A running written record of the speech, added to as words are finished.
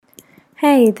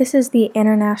Hey, this is the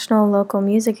International Local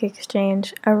Music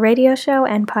Exchange, a radio show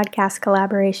and podcast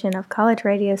collaboration of college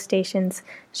radio stations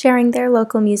sharing their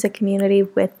local music community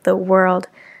with the world.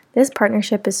 This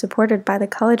partnership is supported by the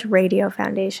College Radio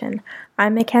Foundation.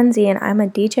 I'm Mackenzie and I'm a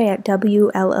DJ at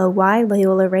WLOY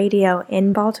Loyola Radio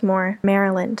in Baltimore,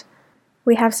 Maryland.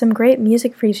 We have some great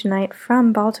music for you tonight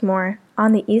from Baltimore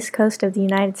on the east coast of the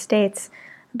United States,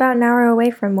 about an hour away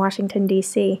from Washington,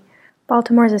 D.C.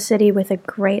 Baltimore is a city with a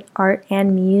great art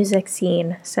and music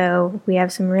scene, so we have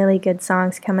some really good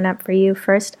songs coming up for you.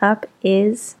 First up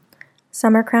is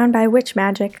Summer Crown by Witch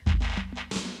Magic.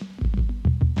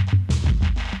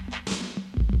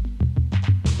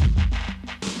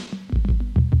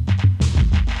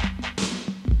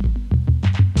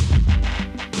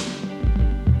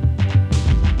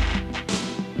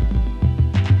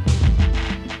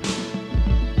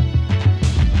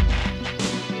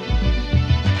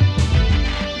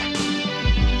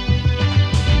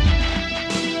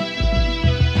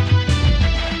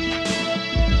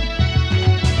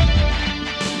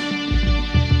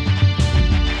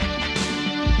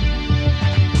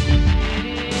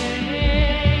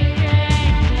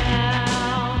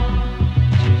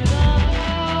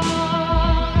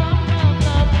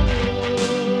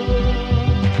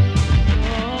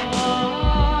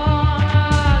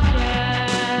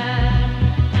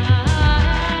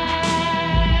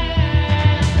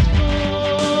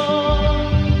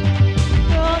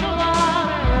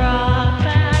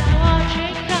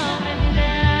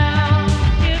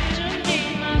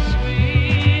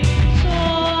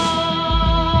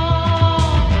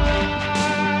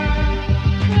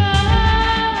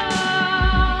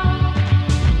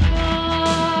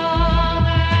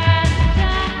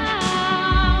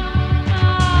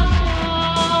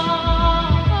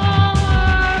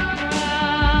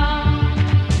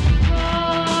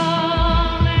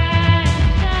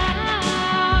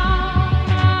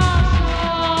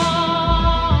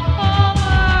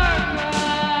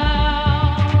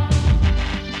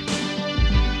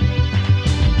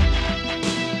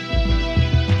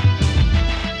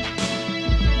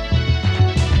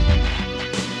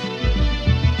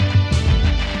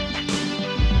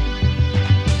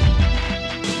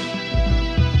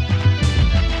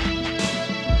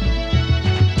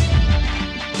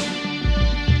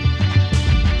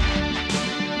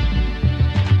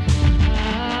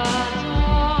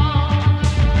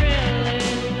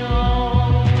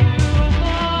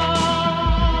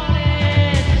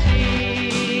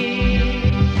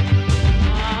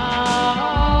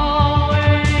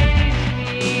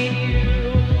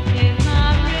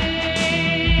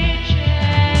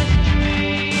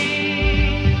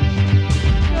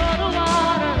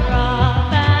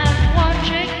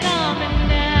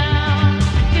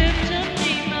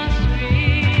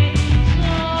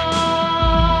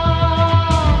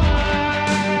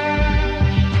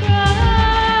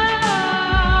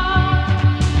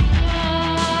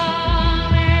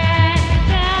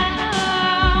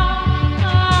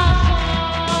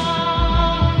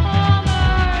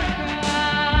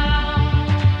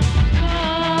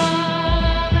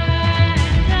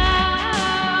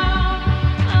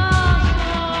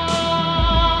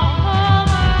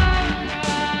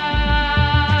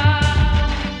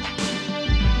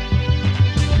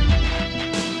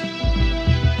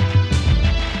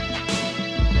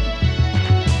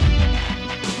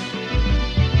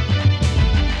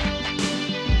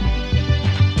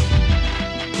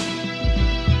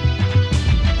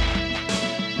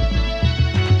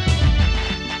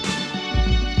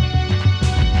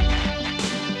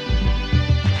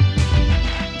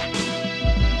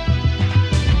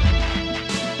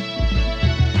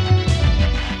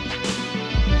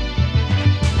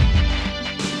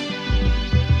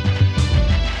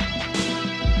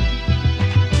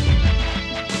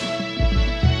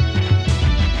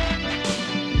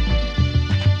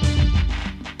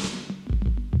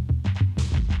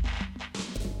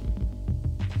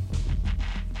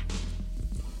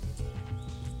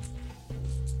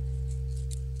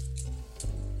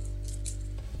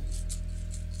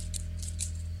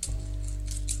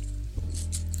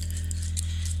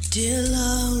 Dear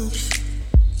love,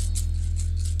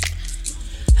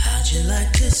 how'd you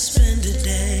like to spend a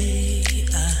day?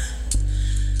 I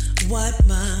wipe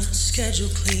my schedule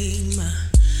clean, my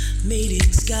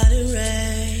meetings got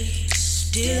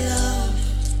erased. Dear love,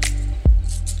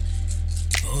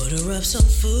 order up some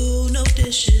food, no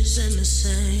dishes in the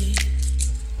sink.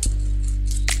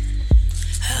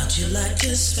 How'd you like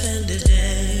to spend a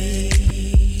day?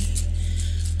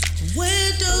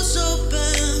 Windows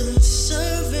open,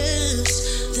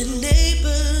 service, the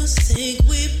neighbors think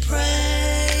we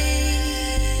pray.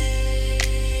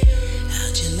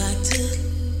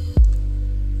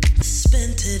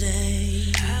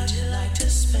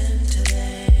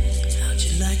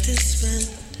 to spend?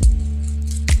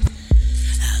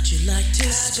 How'd you like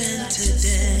to spend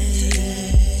today?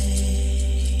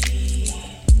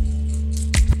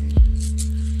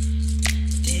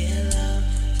 Dear love,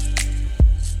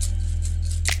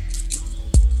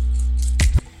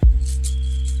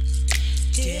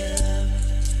 dear love,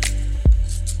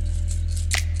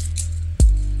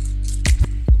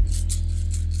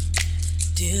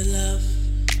 dear love.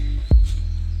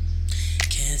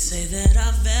 Can't say that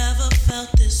I've ever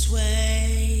felt this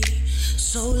way.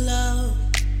 So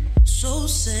loved, so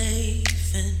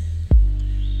safe, and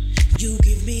you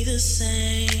give me the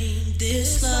same.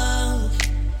 This love,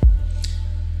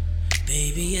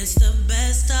 baby, it's the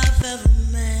best I've ever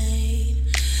made.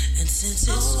 And since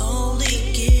it's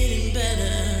only getting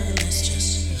better, let's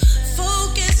just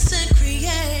focus and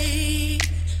create.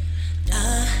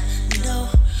 I know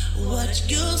what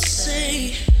you'll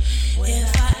say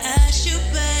if I ask you,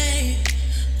 babe.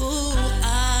 Ooh,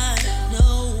 I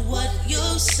know what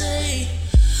you'll say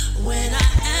when I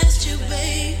ask you,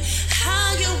 babe,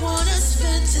 how you wanna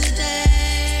spend today.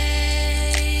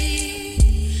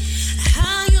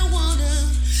 How you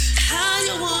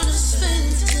wanna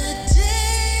spend today.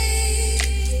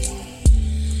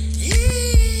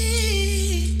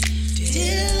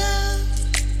 Dear love,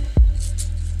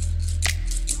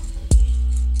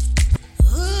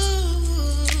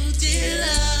 ooh, dear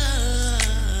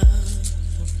love,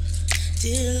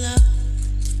 dear love,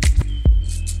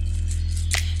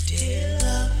 dear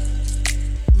love,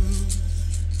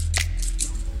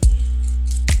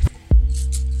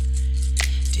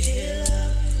 dear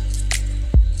love,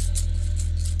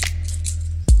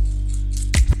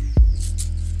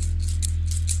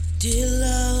 dear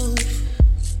love.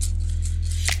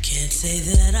 Can't say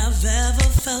that I've ever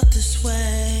felt this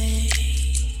way.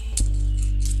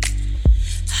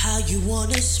 How you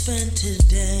wanna spend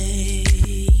today,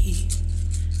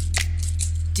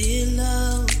 dear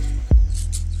love.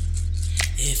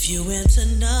 If you answer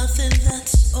nothing,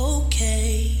 that's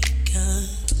okay, 'cause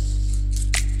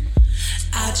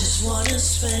I just wanna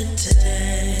spend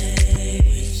today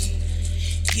with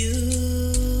you.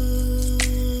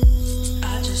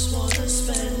 I just wanna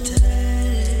spend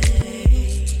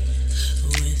today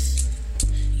with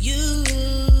you.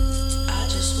 I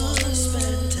just wanna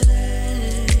spend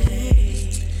today.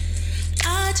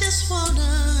 I just wanna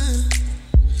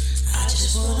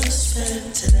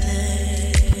spend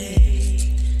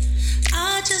today.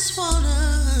 I just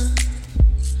wanna,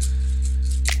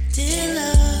 dear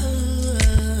love,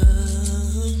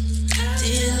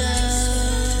 dear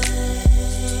love,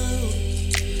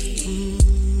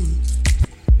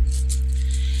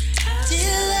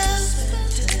 dear love,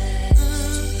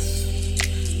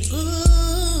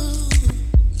 ooh,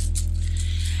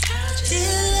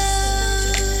 dear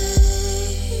love,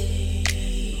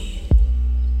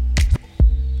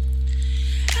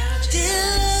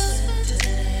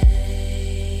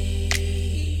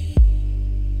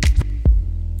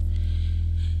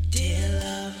 dear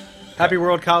love. Happy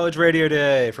World College Radio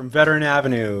Day from Veteran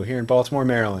Avenue here in Baltimore,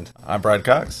 Maryland. I'm Brad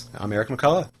Cox. I'm Eric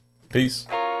McCullough. Peace.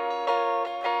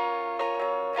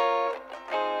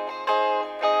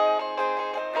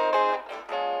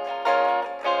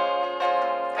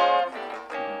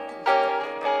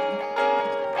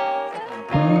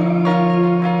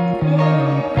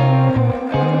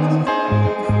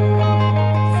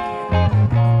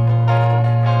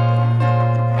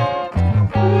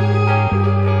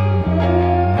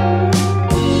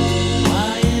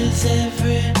 Why is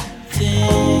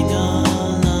everything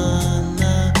all on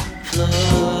the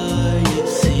floor?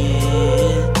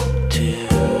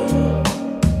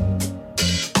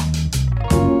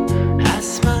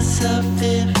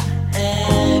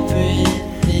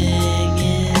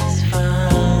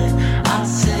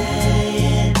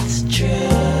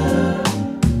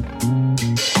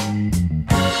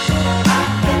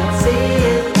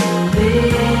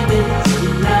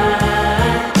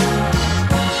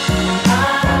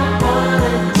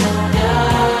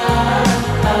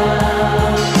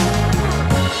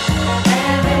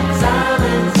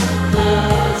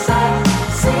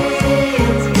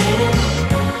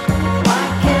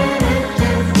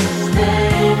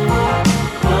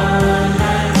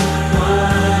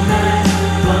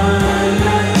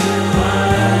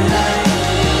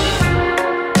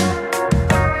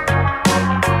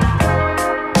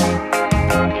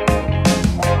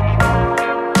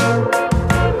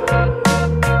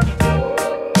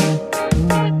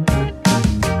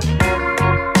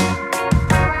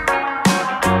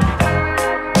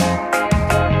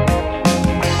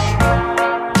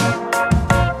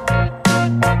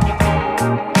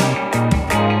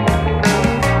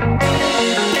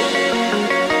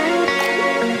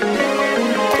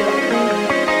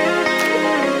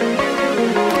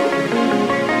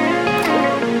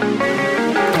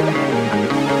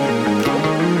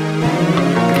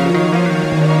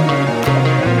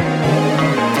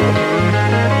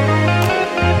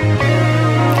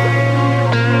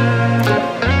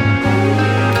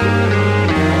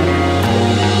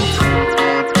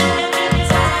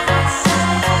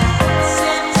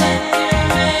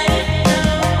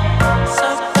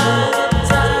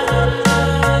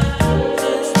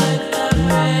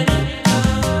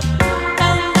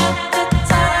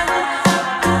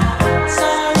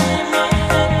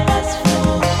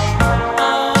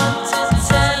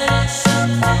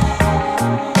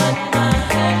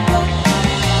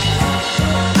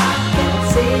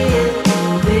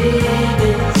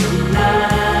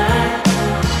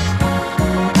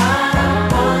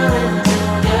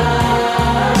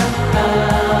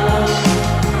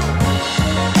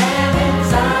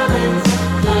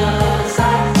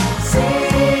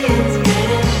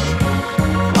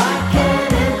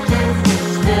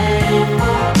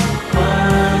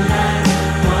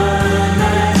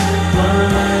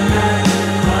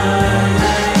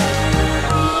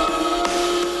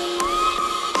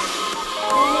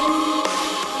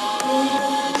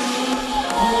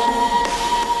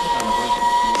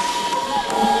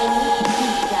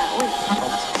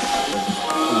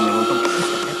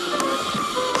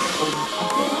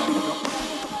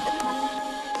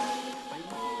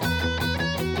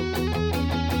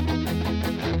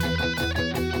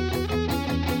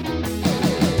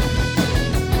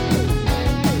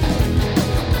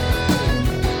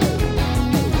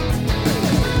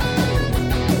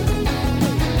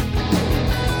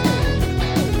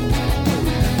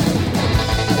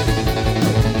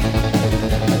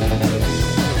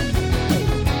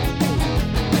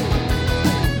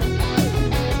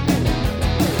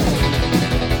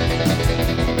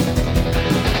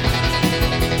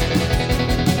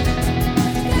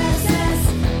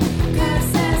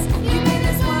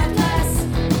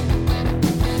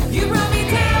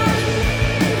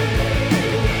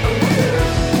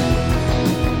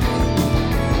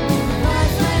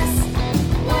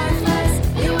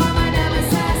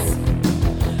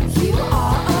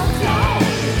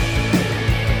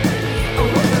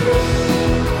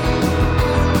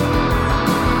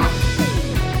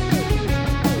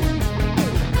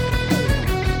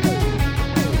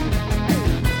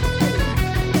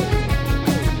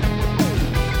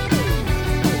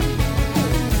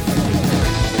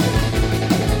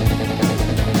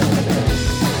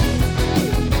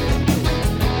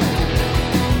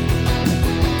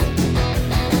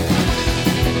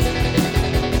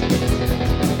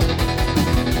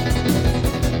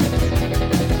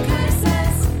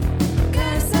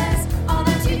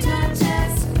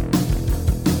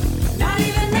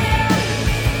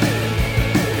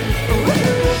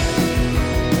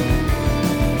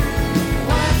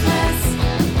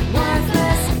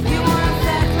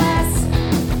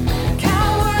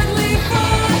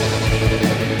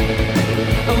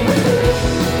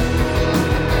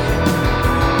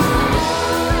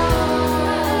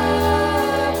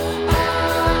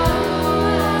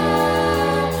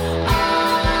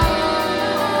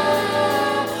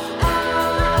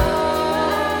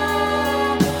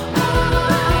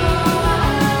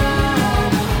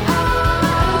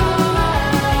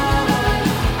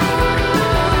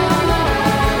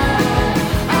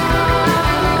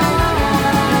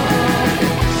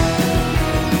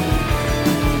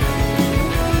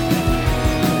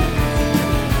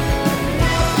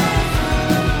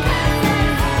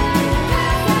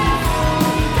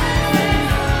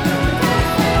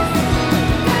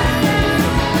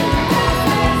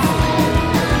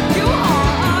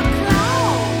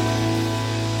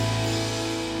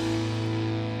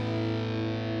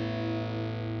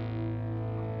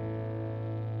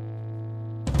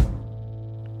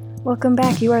 Welcome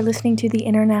back. You are listening to the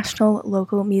International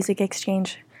Local Music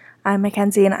Exchange. I'm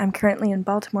Mackenzie, and I'm currently in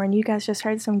Baltimore, and you guys just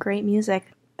heard some great music.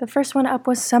 The first one up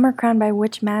was Summer Crown by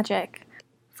Witch Magic,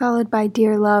 followed by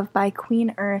Dear Love by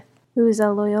Queen Earth, who is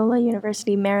a Loyola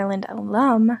University Maryland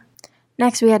alum.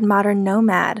 Next, we had Modern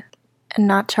Nomad, and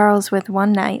Not Charles with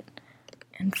One Night.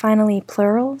 And finally,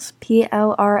 Plurals,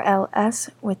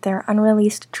 PLRLS, with their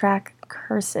unreleased track,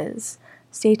 Curses.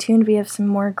 Stay tuned, we have some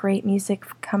more great music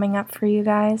coming up for you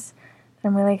guys.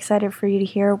 I'm really excited for you to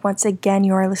hear. Once again,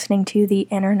 you are listening to the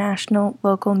International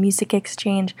Local Music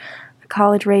Exchange, a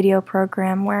college radio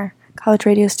program where college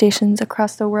radio stations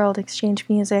across the world exchange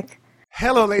music.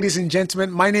 Hello, ladies and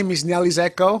gentlemen. My name is Nelly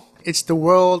Zecco. It's the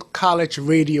World College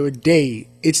Radio Day.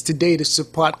 It's the day to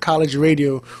support college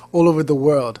radio all over the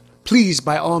world. Please,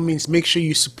 by all means, make sure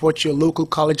you support your local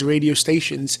college radio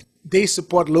stations. They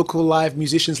support local live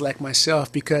musicians like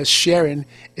myself because sharing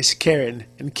is caring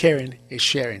and caring is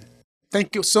sharing.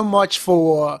 Thank you so much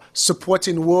for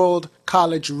supporting World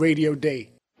College Radio Day.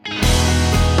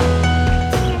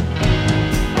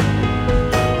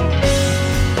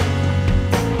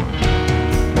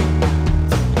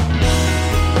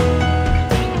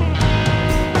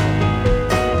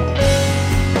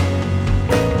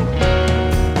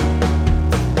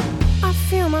 I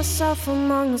feel myself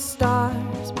among the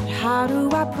stars, but how do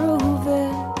I prove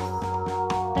it?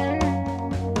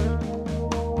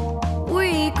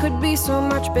 We could be so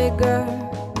much bigger.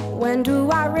 When do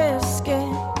I risk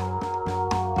it?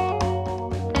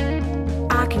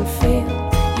 I can feel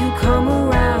you come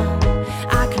around.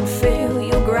 I can feel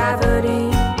your gravity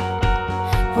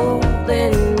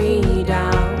pulling me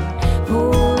down,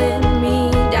 pulling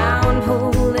me down,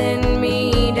 pulling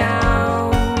me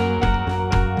down.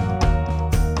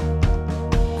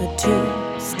 A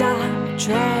two-stop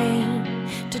train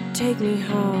to take me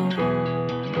home.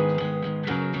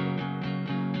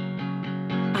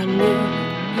 I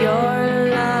need your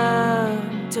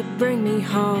love to bring me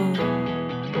home.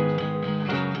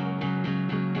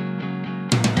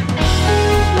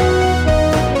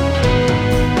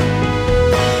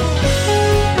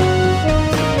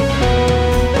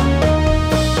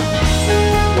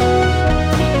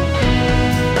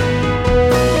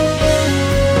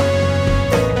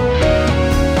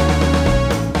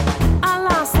 I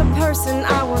lost the person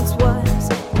I once was,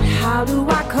 but how do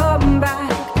I come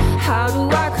back? How do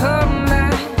I come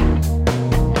back?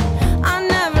 I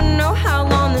never know how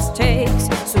long this takes.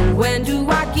 So when do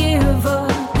I give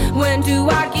up? When do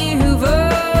I give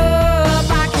up?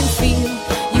 I can feel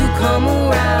you come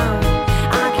around.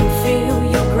 I can feel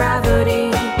your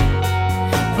gravity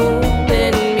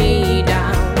pulling me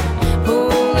down,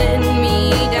 pulling me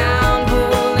down,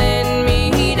 pulling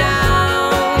me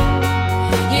down.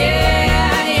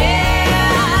 Yeah,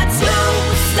 yeah.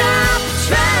 Two-stop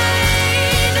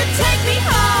train to take me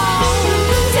home,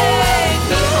 take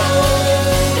me home.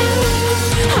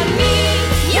 I need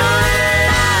your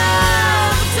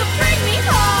love to bring me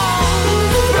home,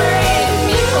 bring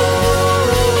me home.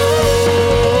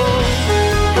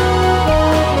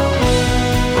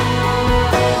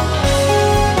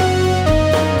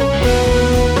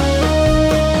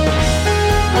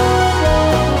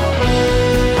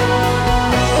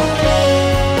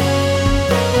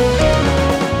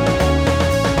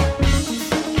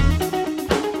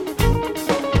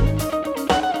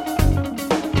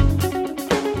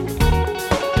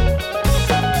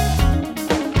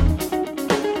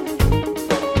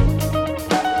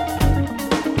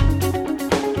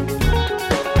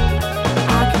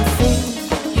 I can feel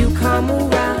you come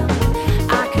around.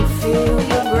 I can feel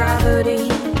your gravity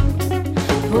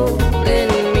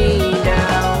pulling me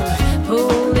down,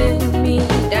 pulling me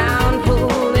down,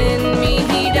 pulling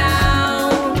me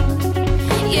down.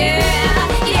 Yeah,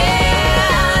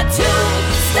 yeah.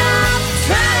 Two-stop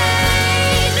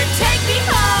train to take me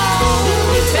home,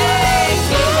 take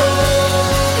me home.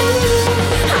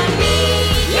 I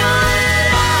need your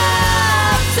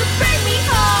love to bring me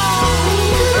home,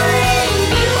 bring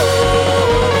me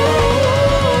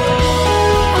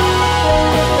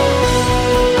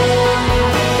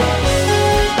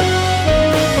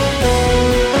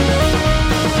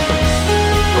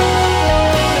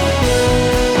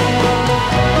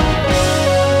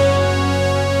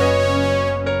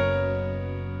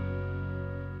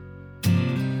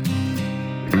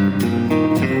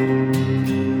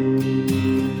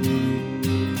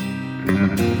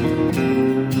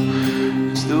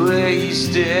It's the way you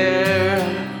stare,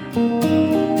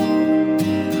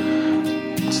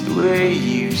 it's the way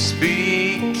you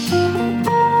speak,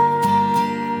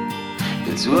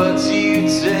 it's what you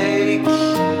take,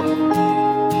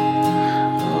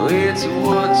 it's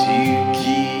what you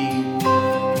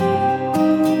keep.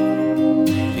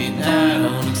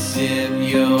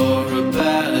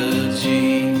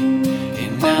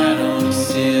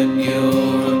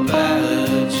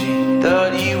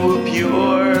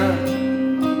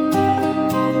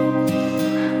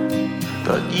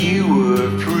 thought you were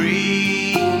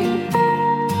free,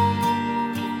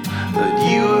 that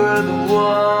you were the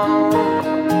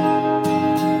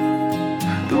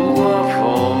one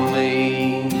for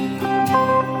me.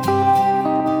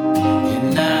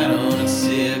 And I don't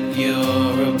accept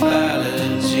your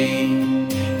apology,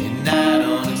 and I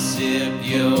don't accept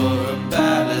your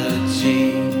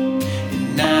apology,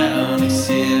 and I don't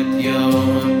accept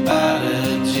your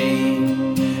apology,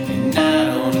 and I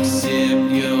don't accept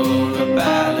your apology.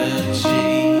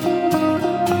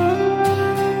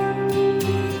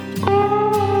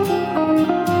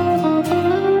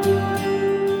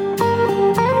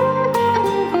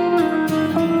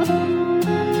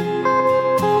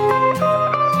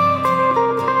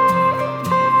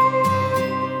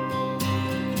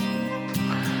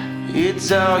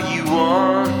 It's all you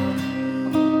want,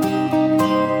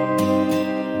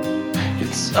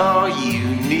 it's all you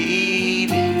need,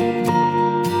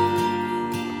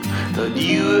 that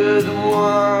you were the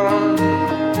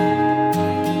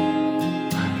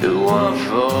one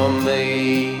for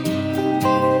me.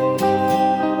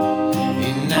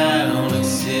 And I don't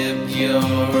accept your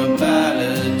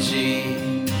apology,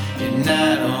 and I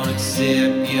don't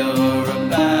accept your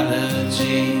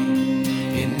apology,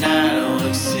 and I don't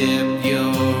accept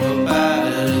your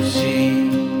apology,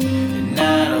 and I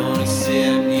don't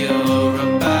accept your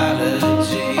apology.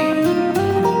 And I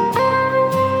don't accept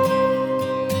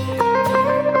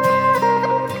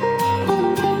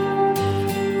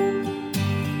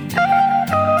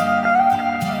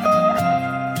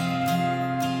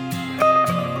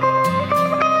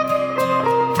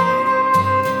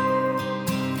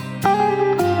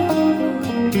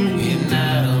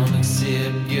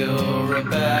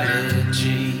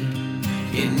apology,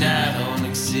 and I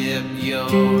don't accept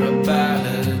your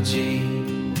apology,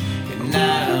 and I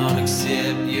don't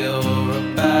accept your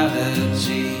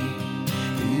apology,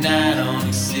 and I don't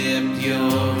accept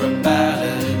your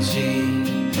apology,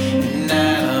 and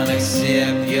I don't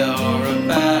accept your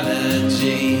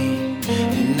apology,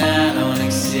 and I don't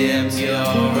accept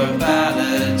your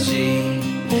apology,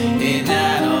 and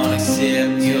I don't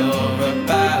accept your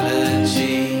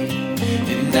apology,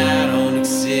 and I don't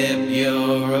accept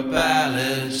your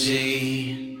apology.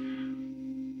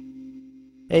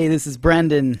 Hey, this is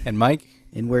Brendan, And Mike,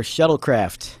 and we're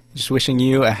Shuttlecraft. just wishing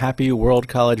you a happy World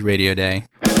College Radio Day.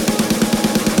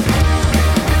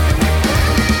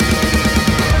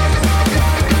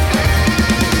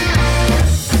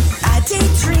 I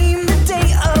daydream the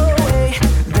day away,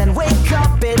 then wake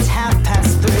up, it's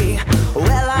 3:30.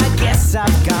 Well, I guess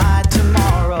I've got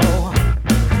tomorrow.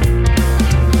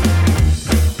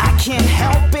 I can't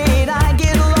help it, I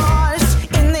get lost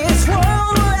in this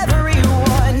world where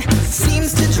everyone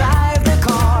seems to drive their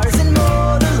cars and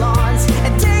mow the lawns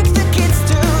and take the kids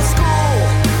to school.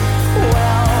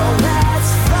 Well,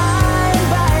 that's fine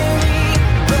by me,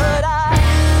 but I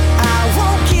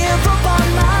won't give up on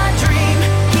my dream.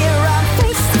 Here I'm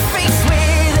face to face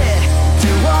with it.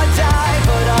 Do or die,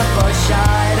 put up or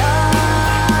shut up.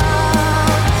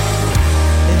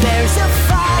 There's a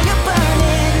fire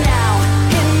burning now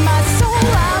in my soul.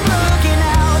 I'm looking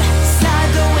outside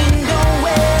the window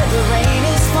where the rain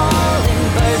is falling.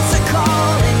 Birds are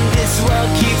calling. This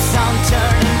world keeps on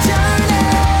turning,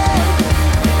 turning.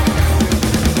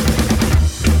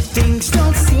 Things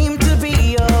don't seem to be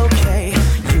okay.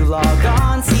 You log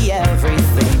on, see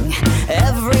everything.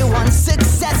 Everyone's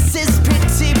success is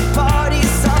pity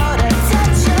parties, all the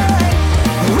tension.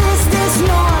 Is this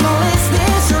normal? Is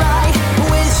this right?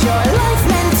 Is your life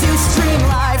meant to stream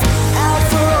live out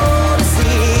for all to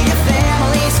see? Your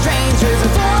family, strangers,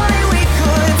 if only we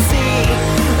could see.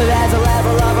 There's a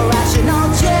level of irrational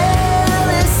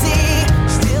jealousy.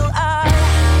 Still, I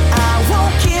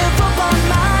won't give up on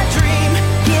my dream.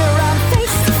 Here I'm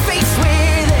face to face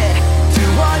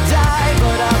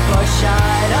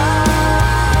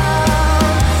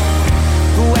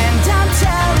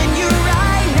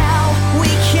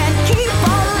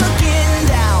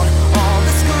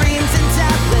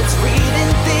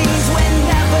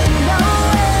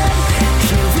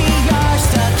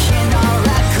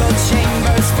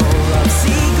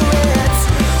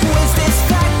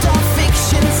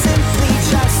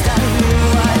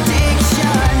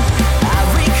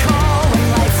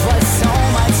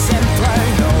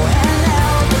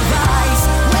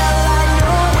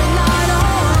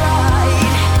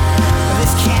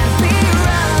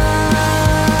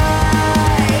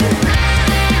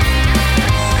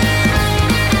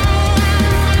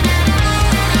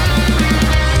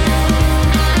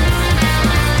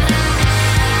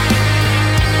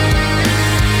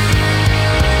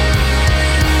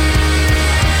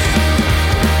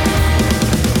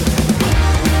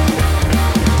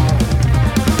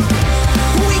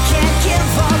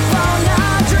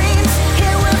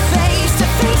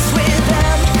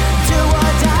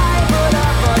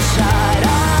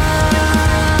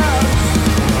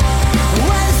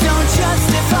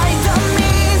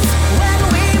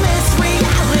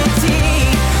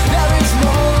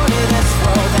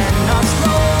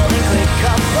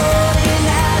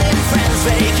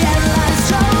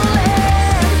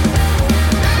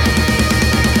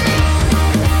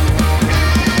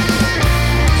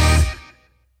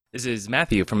This is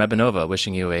Matthew from Ebenova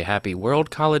wishing you a happy World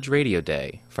College Radio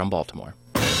Day from Baltimore.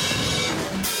 Did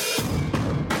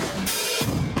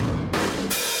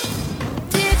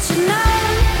you know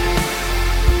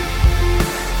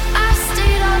I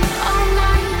stayed up all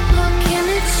night looking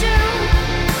at you?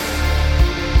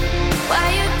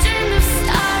 While you dreamed of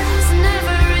stars and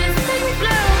everything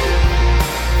blue.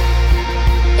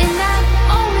 In that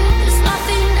moment, there's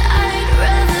nothing I'd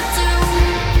rather do.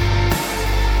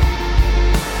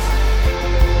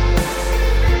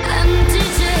 And did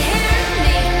you hear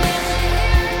me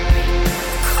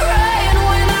crying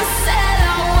when I said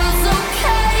I was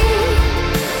okay?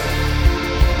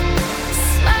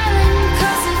 Smiling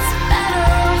 'cause it's better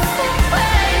off that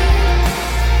way.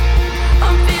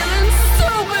 I'm feeling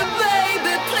stupid,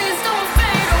 baby, please don't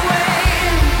fade away.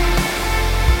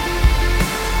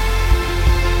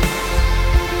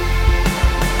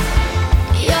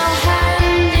 Your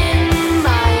hand in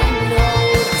mine,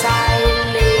 hold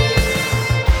tightly.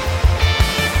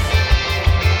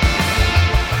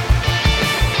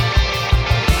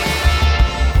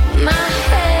 My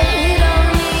head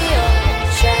on your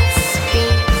chest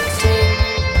beating.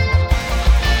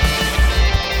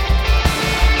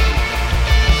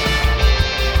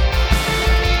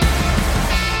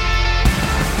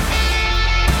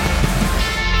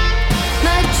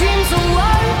 My dreams are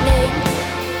warning.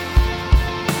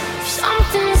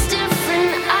 Something's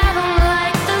different, I don't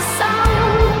like the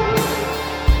sound.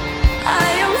 I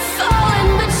am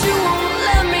falling, but you won't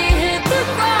let me hit the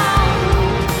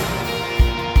ground.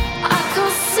 I can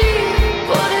see it,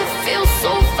 but it feels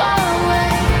so far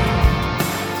away.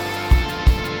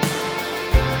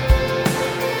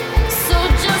 So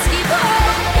just keep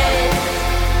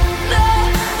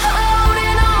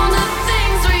holding on to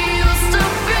things we used to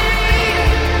be.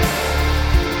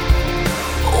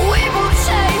 We will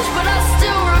change, but I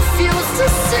still refuse to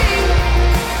see.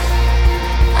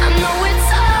 I know it's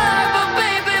hard, but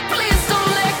baby, please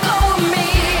don't let go of me.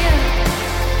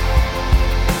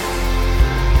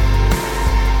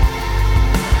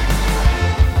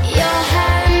 Your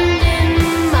hand in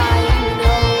mine,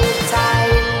 hold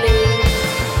tightly.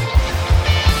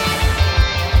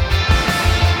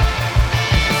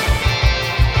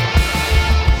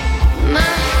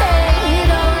 My head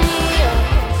on your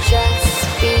chest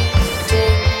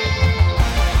beating.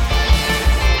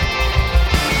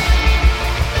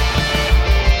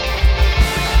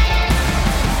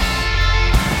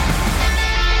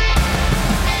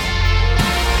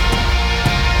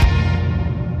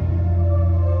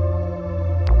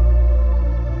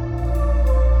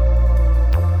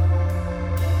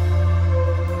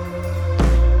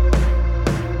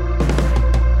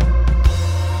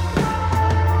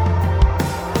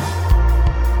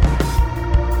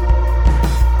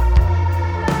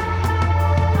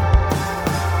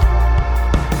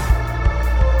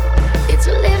 It's a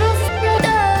little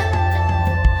further,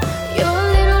 you're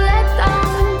a little let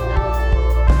down,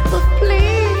 but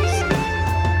please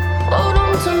hold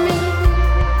on to me.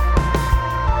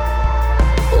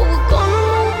 We're gonna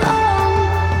move on.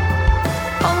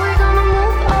 Are we gonna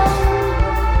move on?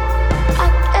 I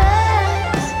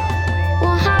guess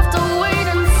we'll have to wait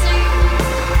and see.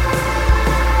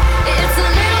 It's a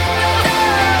little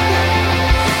further,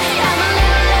 yeah, I'm a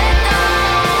little let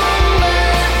down, but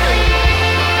please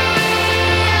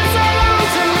hold on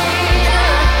to me.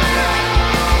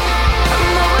 I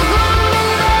know we're gonna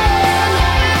move on.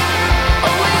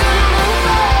 Are we gonna move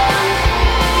on?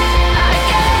 I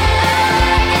guess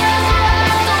we'll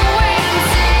have to wait and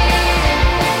see.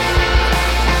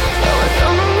 Yeah, we're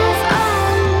gonna move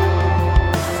on.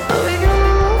 Are we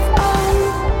gonna move on?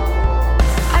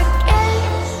 I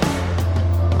guess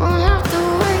we'll have to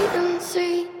wait and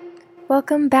see.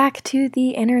 Welcome back to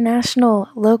the International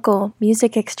Local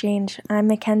Music Exchange. I'm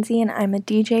Mackenzie and I'm a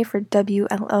DJ for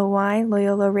WLOY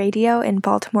Loyola Radio in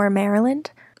Baltimore,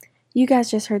 Maryland. You guys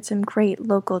just heard some great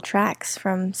local tracks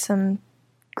from some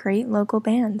great local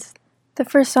bands. The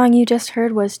first song you just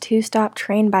heard was Two Stop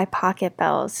Train by Pocket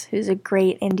Bells, who's a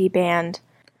great indie band,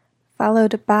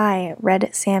 followed by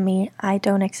Red Sammy, I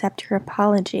Don't Accept Your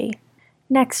Apology.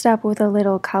 Next up, with a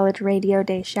little College Radio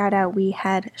Day shout out, we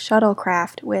had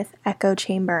Shuttlecraft with Echo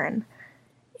Chamberin.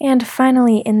 And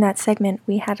finally, in that segment,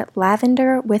 we had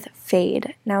Lavender with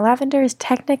Fade. Now, Lavender is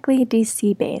technically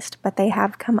DC based, but they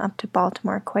have come up to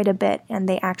Baltimore quite a bit, and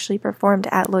they actually performed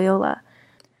at Loyola.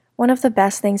 One of the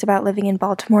best things about living in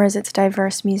Baltimore is its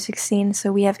diverse music scene,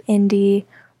 so we have indie,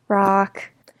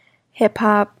 rock,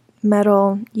 hip-hop,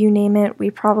 metal, you name it, we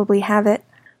probably have it.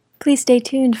 Please stay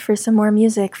tuned for some more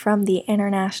music from the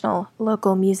International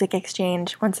Local Music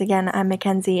Exchange. Once again, I'm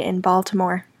Mackenzie in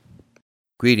Baltimore.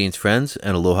 Greetings, friends,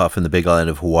 and aloha from the Big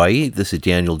Island of Hawaii. This is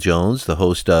Daniel Jones, the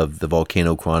host of the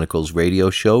Volcano Chronicles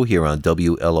radio show here on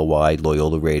WLOI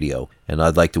Loyola Radio. And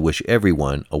I'd like to wish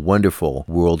everyone a wonderful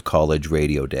World College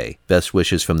Radio Day. Best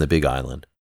wishes from the Big Island.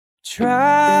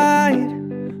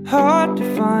 Tried hard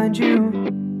to find you.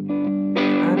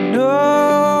 I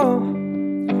know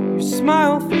you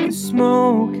smile through the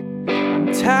smoke.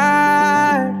 I'm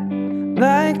tired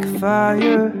like a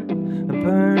fire,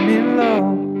 burning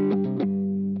low.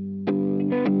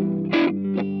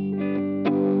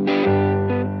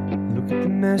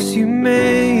 Mess you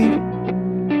made.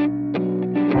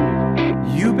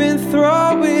 You've been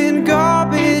throwing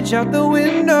garbage out the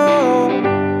window,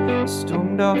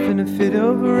 stormed off in a fit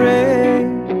of rage.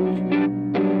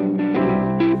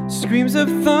 Screams of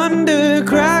thunder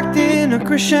cracked in a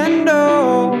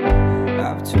crescendo.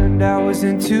 I've turned hours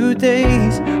into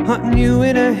days, hunting you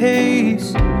in a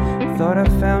haze. Thought I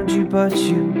found you, but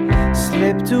you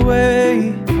slipped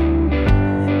away.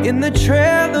 In the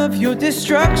trail of your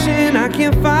destruction, I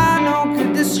can't find no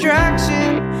good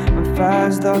distraction. My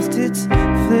fire's lost its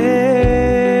flame.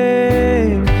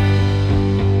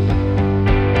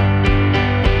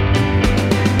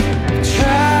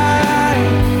 Tried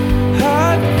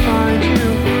hard to find you.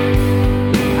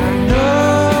 I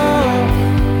know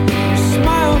you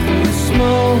smile through the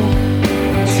smoke.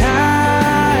 I'm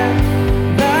tired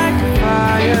like a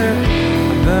fire,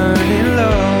 burning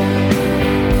low.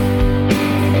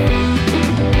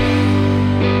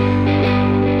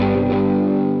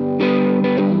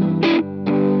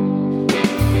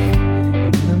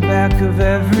 Of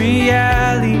every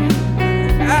alley,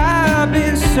 I've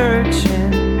been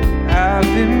searching, I've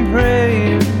been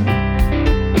praying,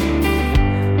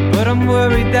 but I'm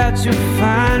worried that you'll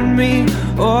find me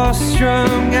all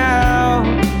strung out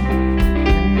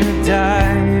in the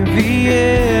Divian,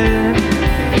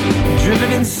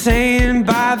 driven insane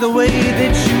by the way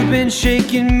that you've been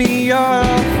shaking me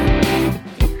off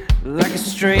like a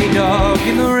stray dog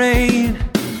in the rain.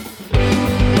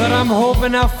 But I'm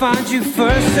hoping I'll find you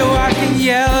first, so I can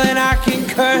yell and I can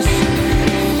curse.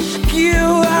 You,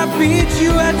 I beat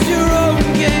you at your own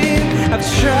game. I've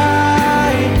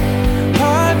tried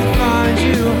hard to find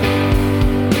you.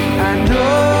 I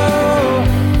know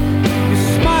you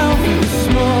smile through the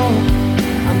smoke.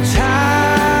 I'm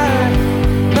tired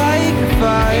like a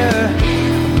fire,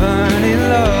 burning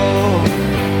low.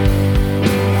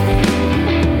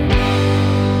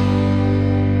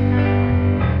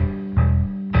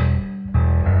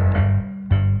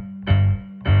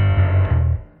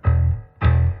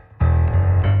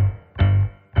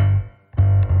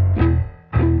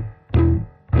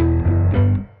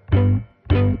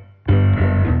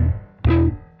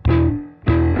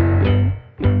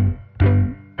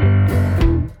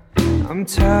 I'm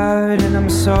tired and I'm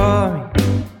sorry.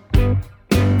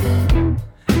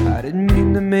 I didn't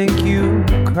mean to make you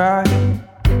cry.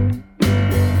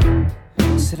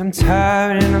 I said I'm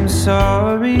tired and I'm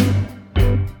sorry.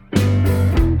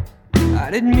 I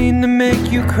didn't mean to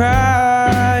make you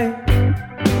cry.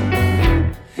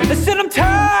 I said I'm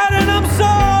tired and I'm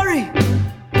sorry.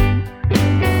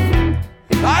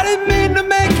 I didn't mean to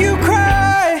make you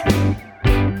cry.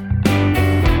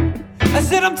 I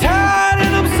said I'm tired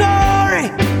and I'm sorry.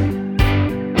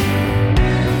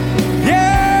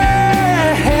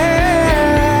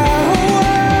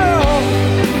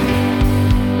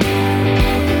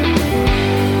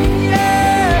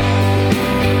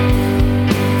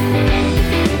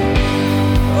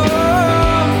 Oh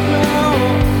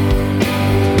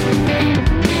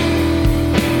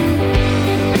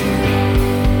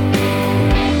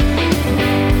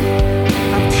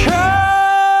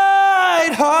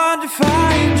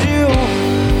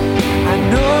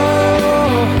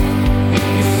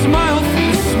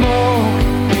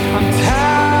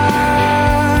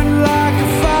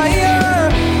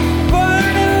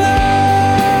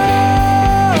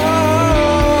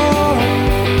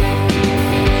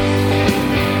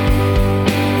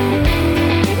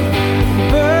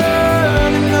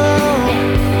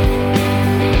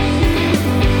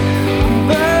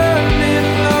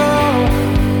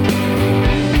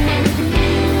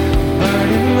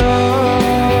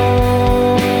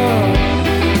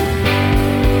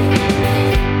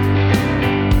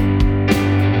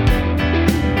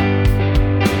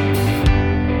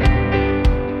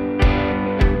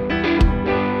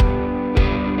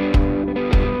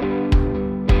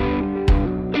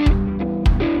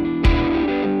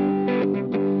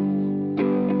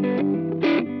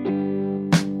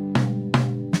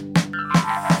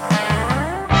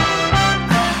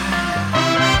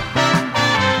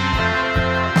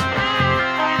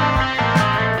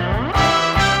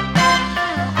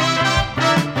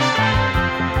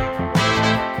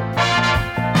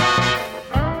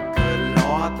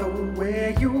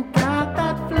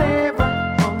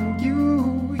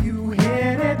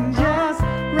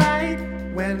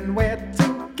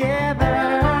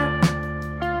together.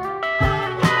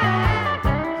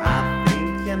 I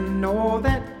think you know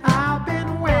that I've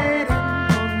been waiting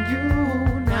on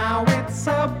you. Now it's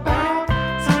about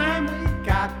time we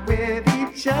got with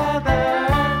each other.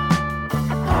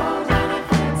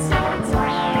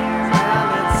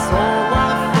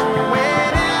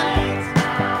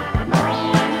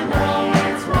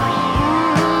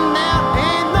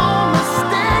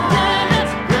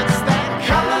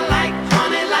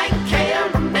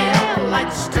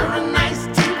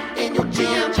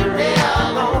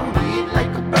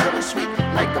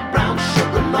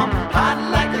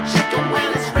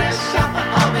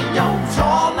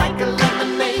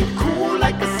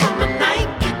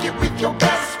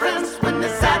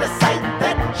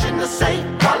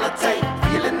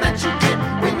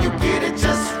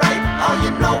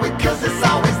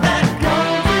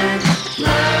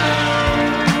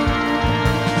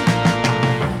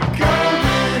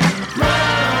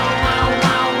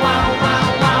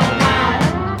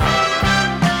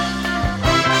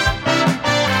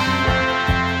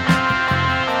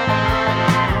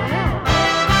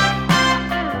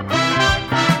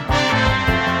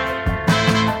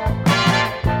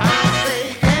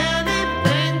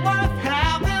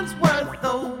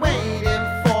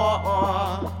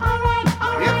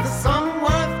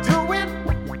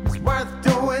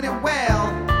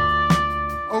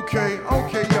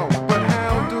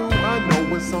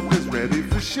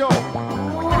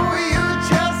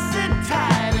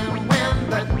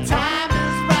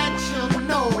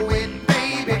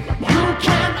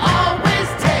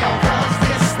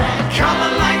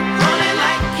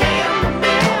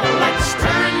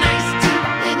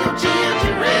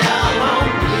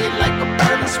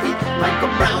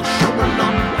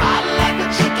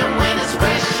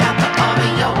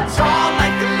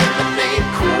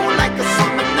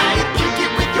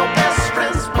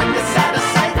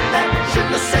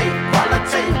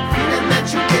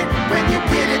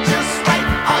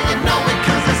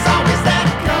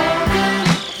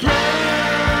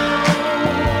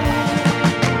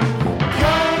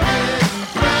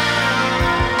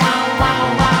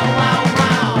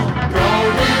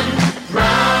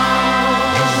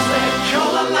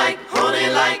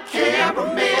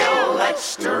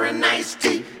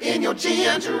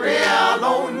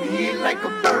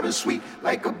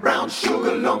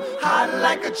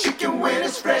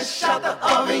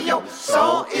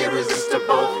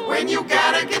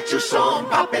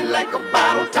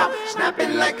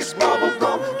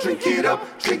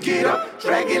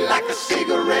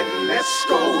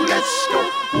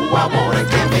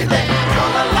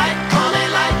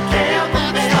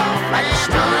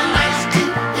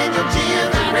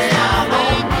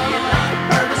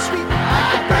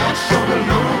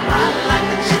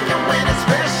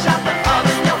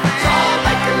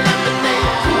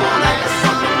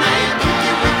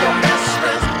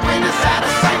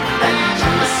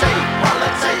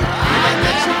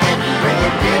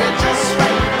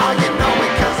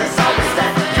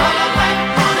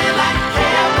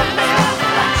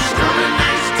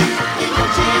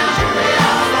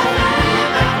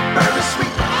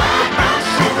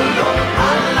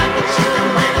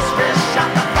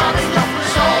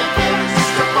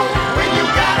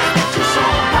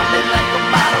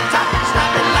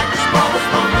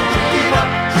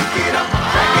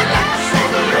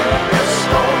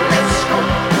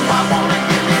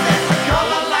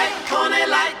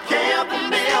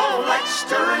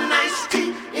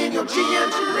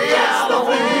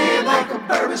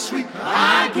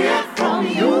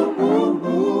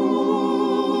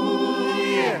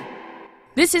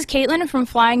 This is Caitlin from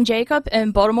Flying Jacob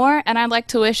in Baltimore, and I'd like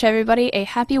to wish everybody a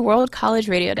happy World College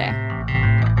Radio Day.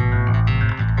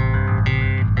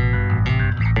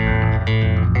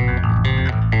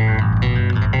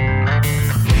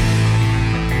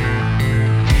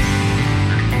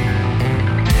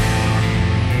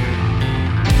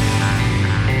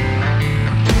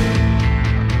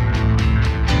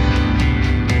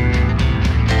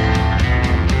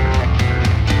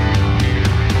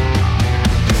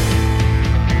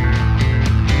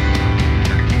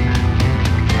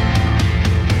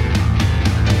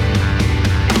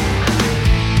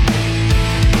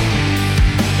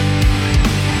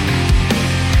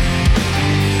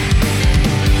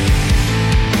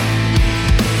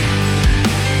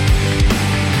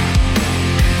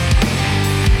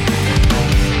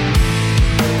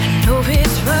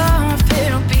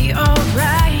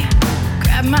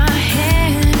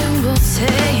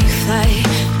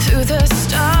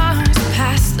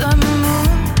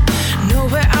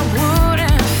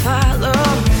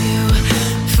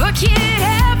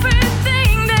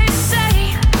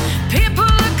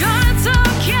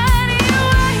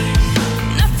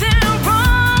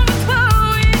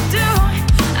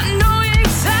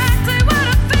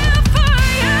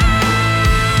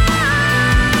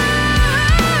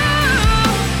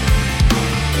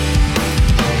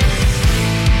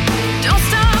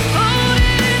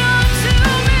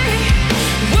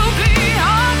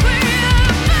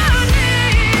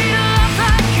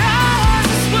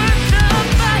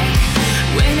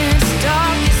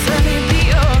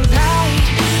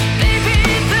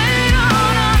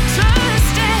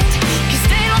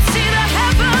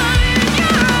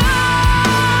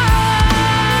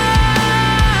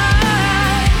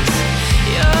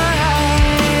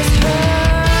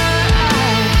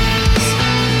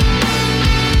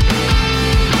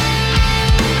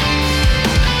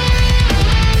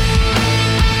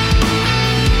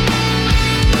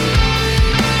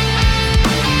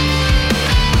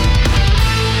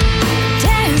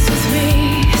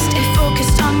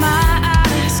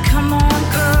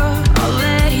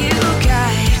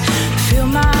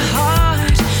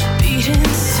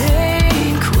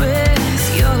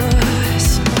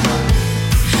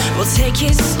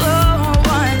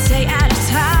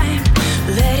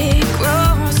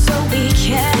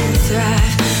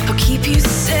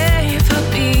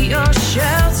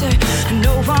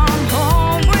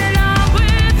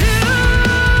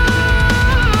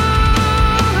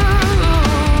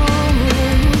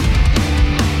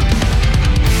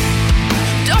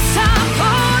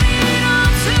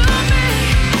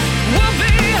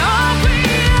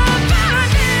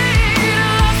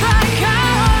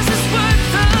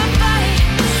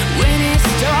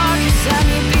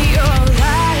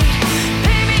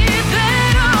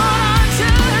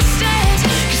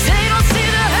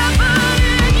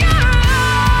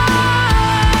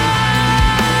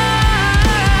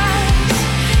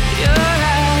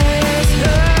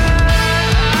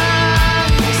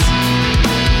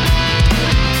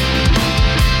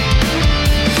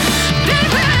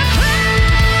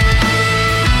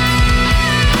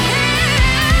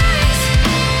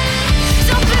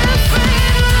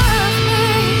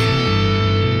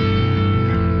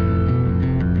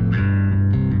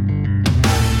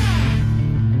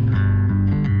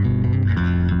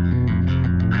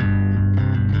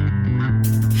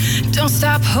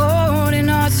 stop holding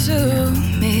on to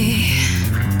me.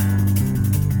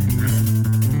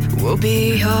 We'll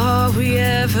be all we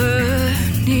ever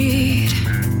need.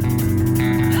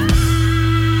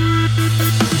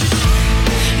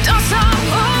 Don't stop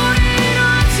holding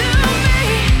on to me.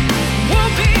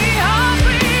 We'll be all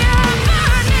we ever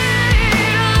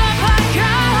need. A love like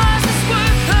ours is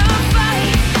worth the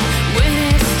fight. When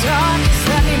it's dark, just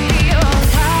let me be your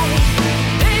light.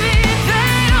 Baby, they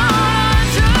don't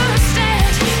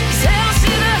understand, 'cause they don't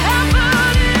see the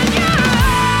heaven in your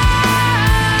eyes.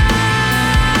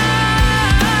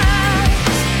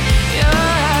 Your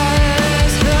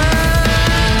eyes hurts.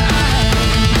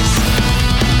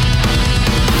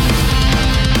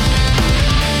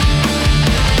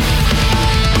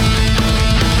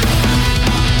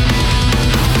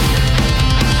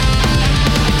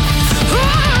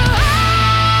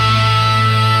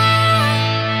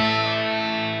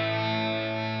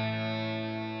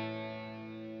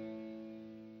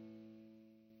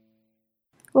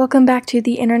 Welcome back to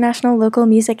the International Local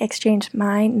Music Exchange.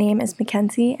 My name is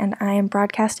Mackenzie, and I am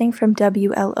broadcasting from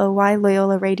WLOY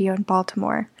Loyola Radio in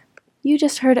Baltimore. You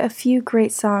just heard a few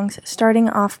great songs, starting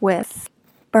off with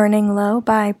Burning Low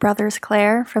by Brothers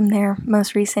Clare from their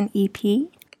most recent EP,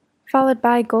 followed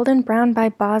by Golden Brown by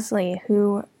Bosley,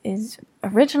 who is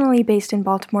originally based in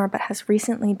Baltimore but has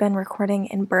recently been recording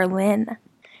in Berlin.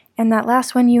 And that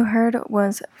last one you heard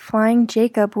was Flying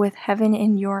Jacob with Heaven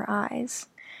in Your Eyes,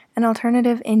 an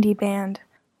alternative indie band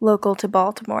local to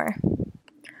Baltimore.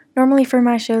 Normally for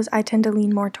my shows, I tend to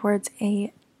lean more towards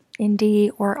a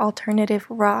indie or alternative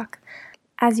rock.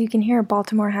 As you can hear,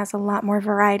 Baltimore has a lot more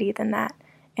variety than that,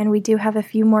 and we do have a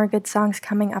few more good songs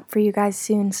coming up for you guys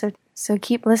soon, so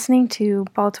keep listening to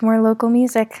Baltimore local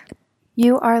music.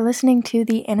 You are listening to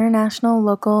the International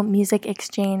Local Music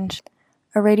Exchange,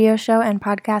 a radio show and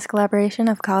podcast collaboration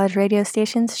of college radio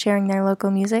stations sharing their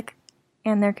local music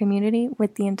and their community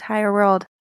with the entire world.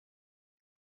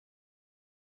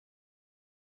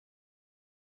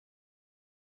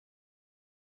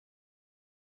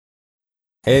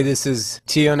 Hey, this is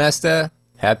Tio Nesta.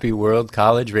 Happy World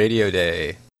College Radio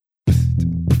Day. A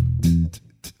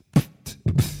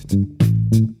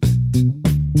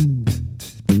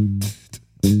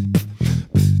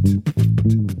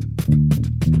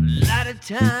lot of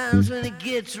times when it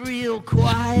gets real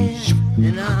quiet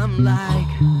and I'm like,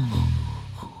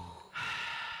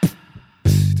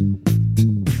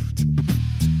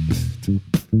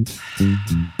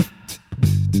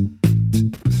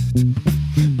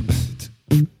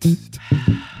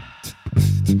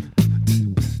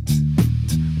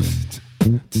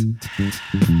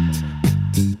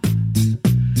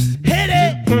 hit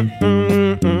it!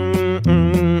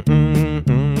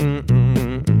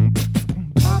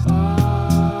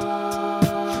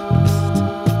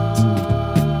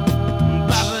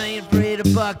 Papa ain't afraid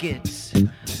of buckets.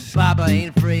 Papa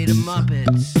ain't afraid of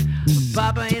Muppets.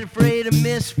 Papa ain't afraid of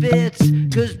misfits,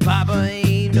 'cause Papa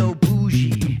ain't no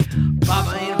bougie.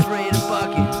 Papa ain't afraid of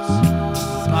buckets.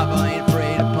 Papa ain't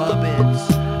afraid of puppets.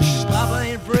 Papa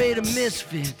ain't afraid of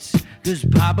misfits, 'cause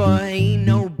Papa ain't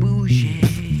no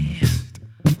bougie.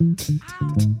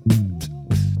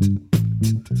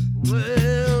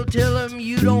 Well, tell him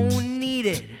you don't need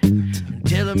it.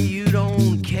 Tell him you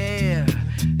don't care.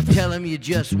 Tell him you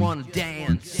just want to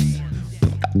dance.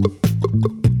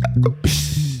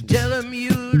 Tell him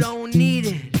you don't need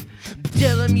it.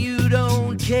 Tell him you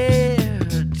don't care.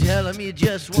 Tell him you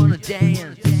just want to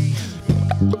dance.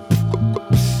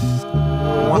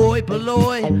 Hoi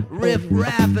polloi, riff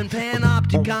raff and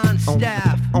panopticon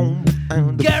staff.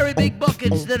 Carry big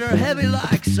buckets that are heavy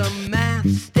like some math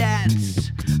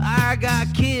stats. I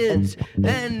got kids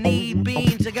and need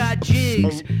beans. I got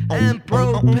jigs and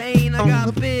propane. I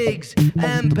got figs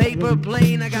and paper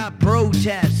plane. I got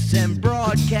protests and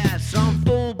broadcasts on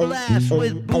full blast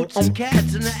with boots and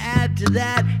cats. And to add to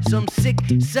that, some sick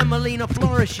semolina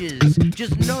flourishes.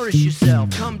 Just nourish yourself.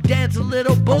 Come dance a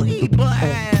little boogie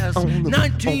blast.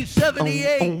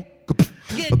 1978.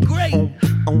 Get great.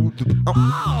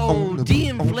 Oh,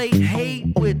 de-inflate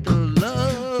hate with the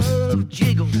love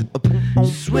jiggle.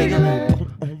 Swiggle,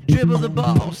 dribble the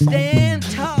ball. Stand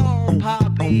tall,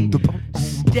 Poppy.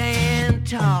 Stand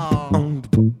tall.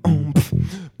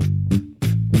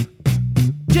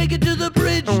 Take it to the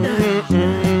bridge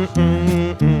now.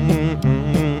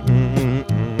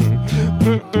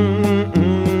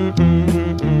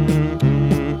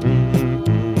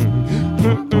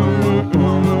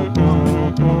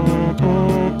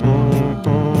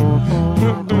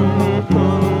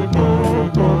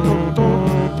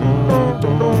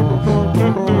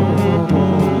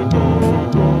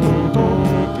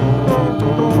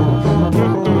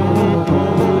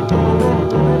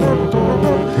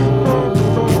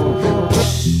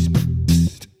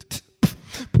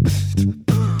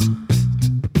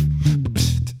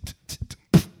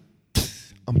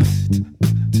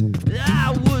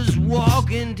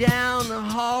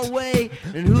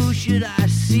 should I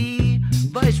see?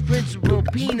 Vice Principal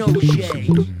Pinochet.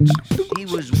 He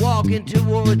was walking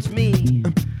towards me,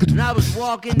 and I was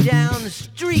walking down the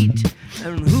street.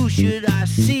 And who should I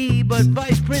see but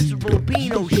Vice Principal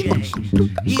Pinochet?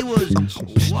 He was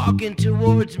walking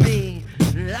towards me,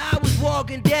 and I was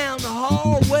walking down the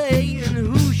hallway. And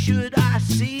who should I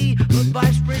see but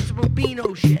Vice Principal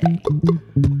Pinochet?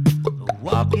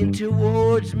 Walking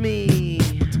towards me.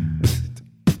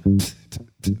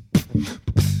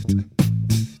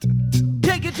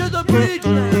 Take it to the bridge,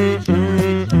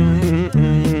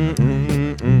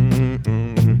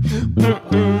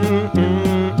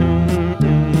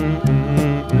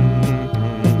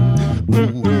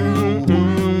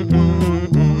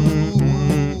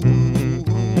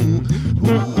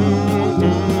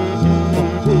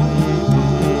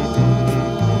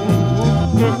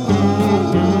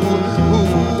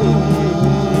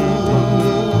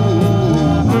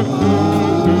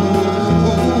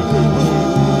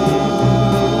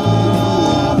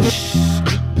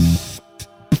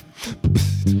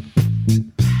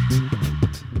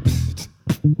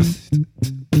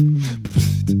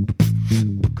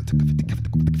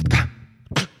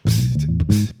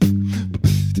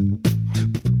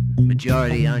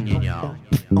 Majority onion, y'all.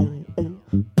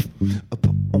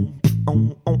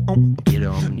 Get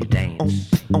on your dance.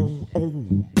 Do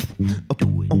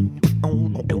it.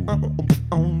 Do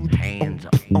it. Hands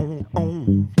up. Do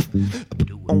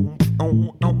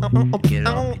it. Get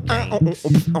on your dance.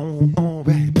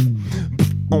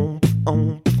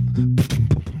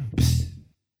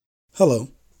 Hello,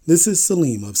 this is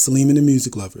Salim of Salim and the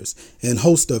Music Lovers and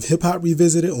host of Hip Hop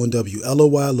Revisited on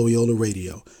WLOY Loyola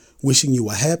Radio. Wishing you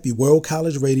a happy World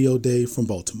College Radio Day from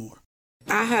Baltimore.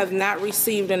 I have not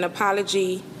received an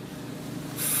apology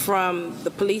from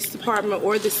the police department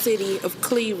or the city of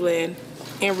Cleveland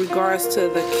in regards to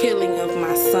the killing of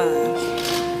my son.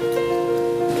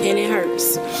 And it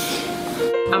hurts.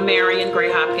 I'm Marion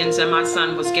Gray Hopkins, and my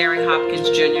son was Gary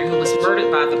Hopkins Jr., who was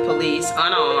murdered by the police,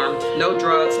 unarmed, no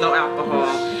drugs, no alcohol,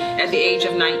 at the age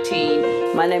of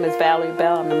 19. My name is Valerie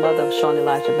Bell. I'm the mother of Sean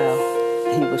Elijah Bell.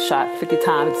 He was shot 50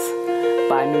 times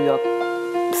by New York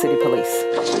City Police.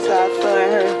 It's our son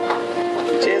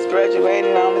here. Just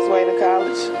graduated on his way to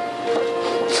college.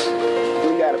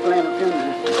 We got to plan a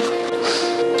funeral.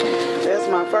 That's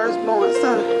my firstborn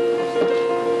son.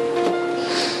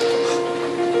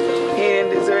 He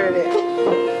didn't deserve that.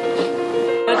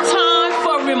 The time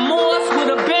for remorse would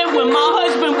have been when my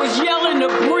husband was yelling to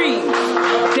breathe.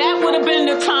 That would have been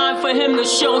the time for him to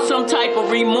show some type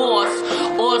of remorse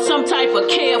or some type of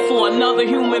care for another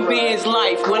human being's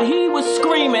life when he was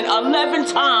screaming 11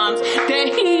 times that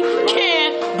he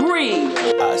can't breathe.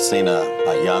 I seen a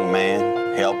young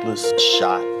man, helpless,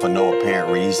 shot for no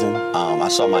apparent reason. I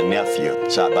saw my nephew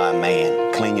shot by a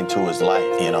man clinging to his life,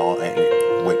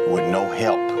 with no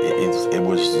help. It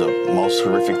was the most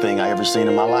horrific thing I ever seen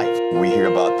in my life. We hear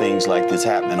about things like this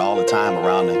happening all the time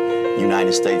around the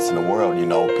United States and the world,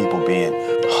 people being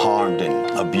harmed and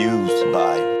abused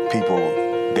by people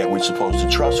that we're supposed to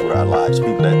trust with our lives,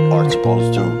 people that are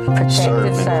supposed to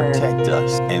serve and protect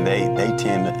us. And they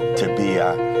tend to be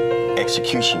our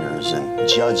executioners and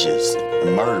judges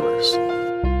and murderers.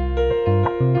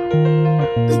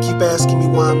 They keep asking me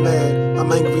why I'm mad.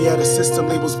 I'm angry at a system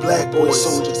labels black boys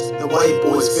soldiers and white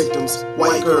boys victims.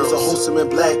 White girls are wholesome and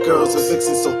black girls are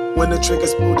vixens. So when the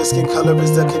trigger's pulled, the skin color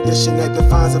is the condition that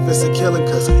defines if it's a killing.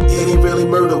 Cause it ain't really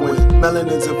murder when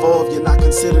melanin's involved. You're not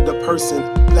considered a person.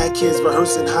 Black kids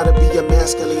rehearsing how to be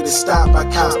emasculated, stopped by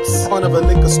cops. Front of a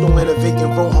liquor store in a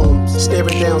vacant row home,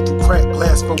 staring down through cracked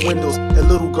glass from windows at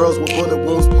little girls with bullet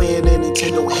wounds playing a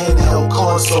Nintendo handheld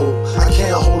console. I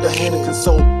can't hold a hand and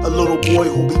console a little boy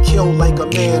who'll be killed like a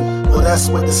man. Well, that's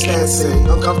what the stats say.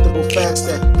 Uncomfortable facts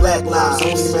that black lives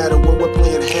only matter when we're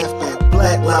playing halfback.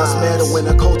 Black lives matter when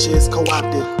the culture is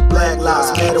co-opted. Black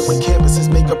lives matter when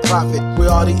campuses make a profit. We're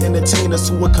all the entertainers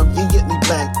who are conveniently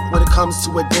black when it comes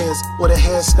to a dance or the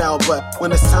hairstyle. But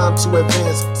when it's time to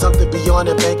advance, something beyond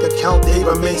a bank account, they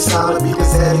remain silent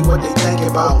because that ain't what they think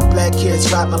about. Black kids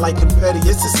dropping like confetti,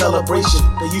 it's a celebration.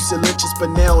 They used to lynch us,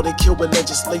 but now they kill with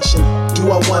legislation. Do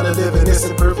I want to live in this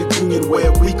imperfect union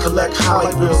where we collect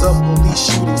highlight reels of police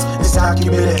shootings? It's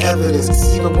documented evidence,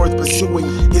 it's even worth pursuing.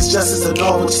 Is justice a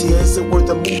novelty or is it worth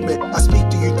a movement? I speak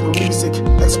to you through music,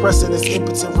 expressing his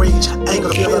impotent rage. Anger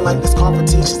feeling like this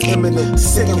confrontation's imminent.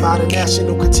 Sickened by the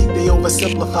national critique, they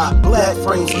oversimplify. Black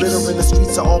frames littering the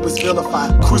streets are always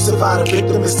vilified. Crucify the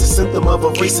victim is the symptom of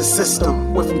a racist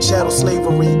system. Went from chattel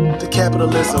slavery to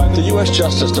capitalism. The U.S.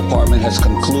 Justice Department has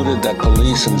concluded that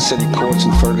police and city courts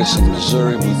in Ferguson,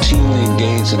 Missouri routinely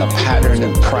engage in a pattern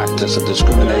and practice of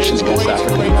discrimination against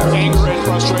African Americans. Anger and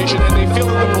frustration, and they feel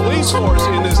that the police force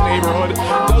in this neighborhood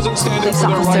doesn't stand up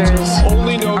for their rights,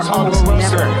 only knows how to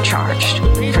arrest them. Never charged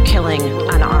for killing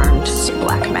unarmed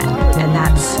black men, and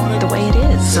that's the way it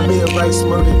is. Samir Rice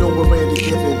murdered, no Miranda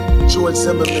given. George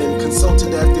Zimmerman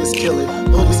consulted after his killing.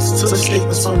 Police took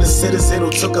statements from the citizen who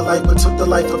took a life but took the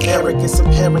life of arrogance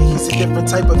and parent. He's a different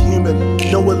type of human.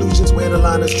 No illusions where the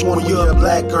line is drawn. When you're a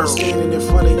black girl standing in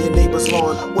front of your neighbor's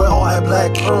lawn, where all had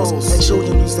black pearls, and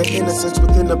children lose their innocence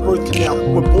within the birth canal.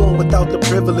 We're born without the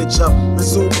privilege of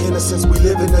presumed innocence. We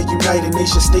live in a united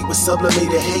nation state with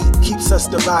sublimated hate keeps us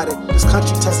divided. This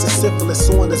country tested syphilis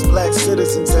on as black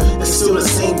citizens, and it's still the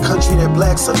same country that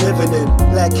blacks are living in.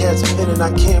 Black cats pinning,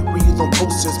 I can't breathe on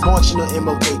posters, marching on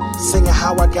MLK, singing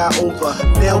how I got over.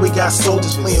 Now we got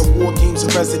soldiers playing war games in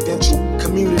residential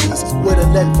communities where the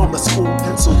lead from a school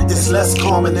pencil is less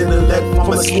common than the lead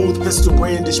from a smooth pistol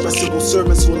brandish by civil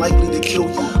servants who are likely to kill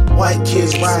you. White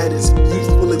kids rioters,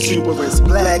 youthful exuberance.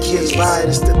 Black kids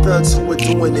rioters, the thugs who are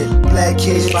doing it. Black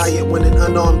kids riot when an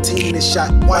unarmed teen is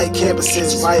shot. White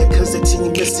campuses riot cause the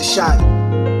teen missed a shot.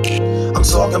 I'm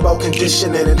talking about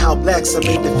conditioning and how blacks are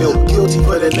made to feel guilty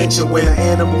for the lynching where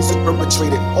animals are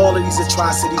perpetrated. All of these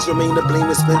atrocities remain the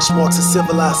blameless benchmarks of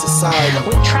civilized society.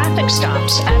 With traffic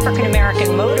stops, African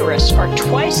American motorists are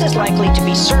twice as likely to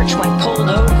be searched when pulled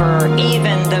over.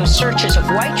 Even those searches of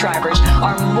white drivers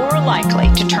are more likely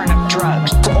to turn up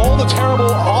drugs. For all the terrible,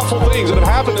 awful things that have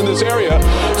happened in this area,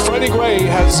 Freddie Gray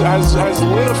has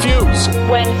lit a fuse.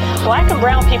 When black and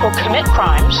brown people commit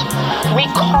crimes,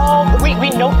 we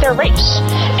note their race.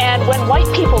 And when white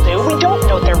people do, we don't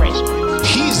note their race.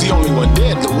 He's the only one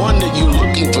dead. The one that you're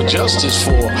looking for justice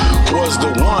for was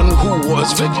the one who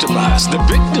was victimized. The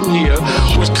victim here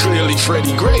was clearly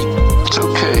Freddie Gray. It's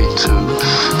okay to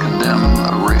condemn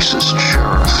a racist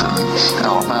sheriff in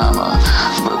Alabama,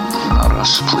 but not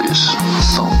us, please.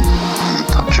 Don't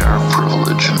touch our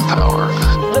privilege and power.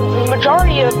 The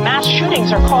majority of mass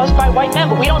shootings are caused by white men,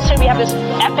 but we don't say we have this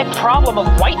epic problem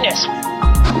of whiteness.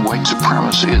 White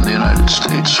supremacy in the United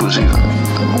States was even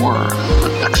more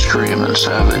extreme and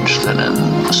savage than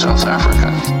in South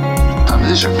Africa. I mean,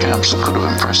 these are camps that could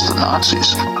have impressed the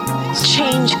Nazis.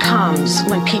 Change comes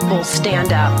when people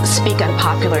stand up, speak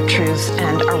unpopular truths,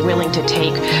 and are willing to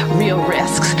take real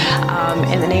risks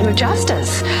in the name of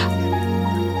justice.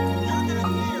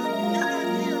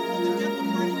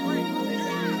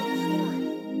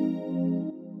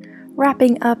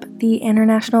 Wrapping up the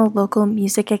International Local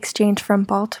Music Exchange from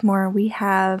Baltimore, we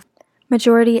have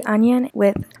Majority Onion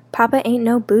with Papa Ain't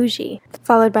No Bougie,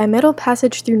 followed by Middle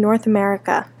Passage Through North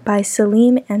America by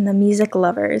Salim and the Music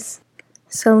Lovers.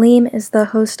 Salim is the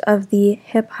host of the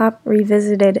Hip Hop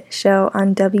Revisited show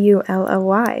on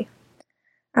WLOY.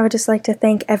 I would just like to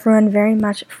thank everyone very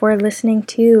much for listening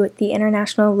to the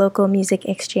International Local Music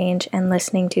Exchange and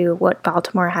listening to what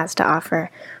Baltimore has to offer.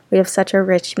 We have such a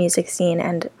rich music scene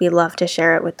and we love to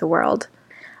share it with the world.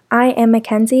 I am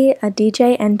Mackenzie, a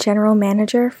DJ and general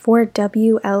manager for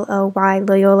WLOY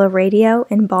Loyola Radio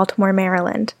in Baltimore,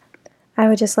 Maryland. I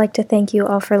would just like to thank you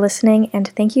all for listening and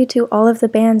thank you to all of the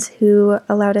bands who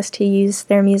allowed us to use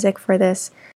their music for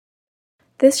this.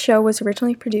 This show was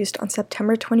originally produced on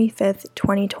September 25th,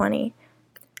 2020.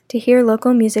 To hear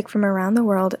local music from around the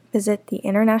world, visit the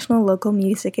International Local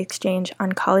Music Exchange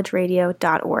on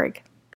collegeradio.org.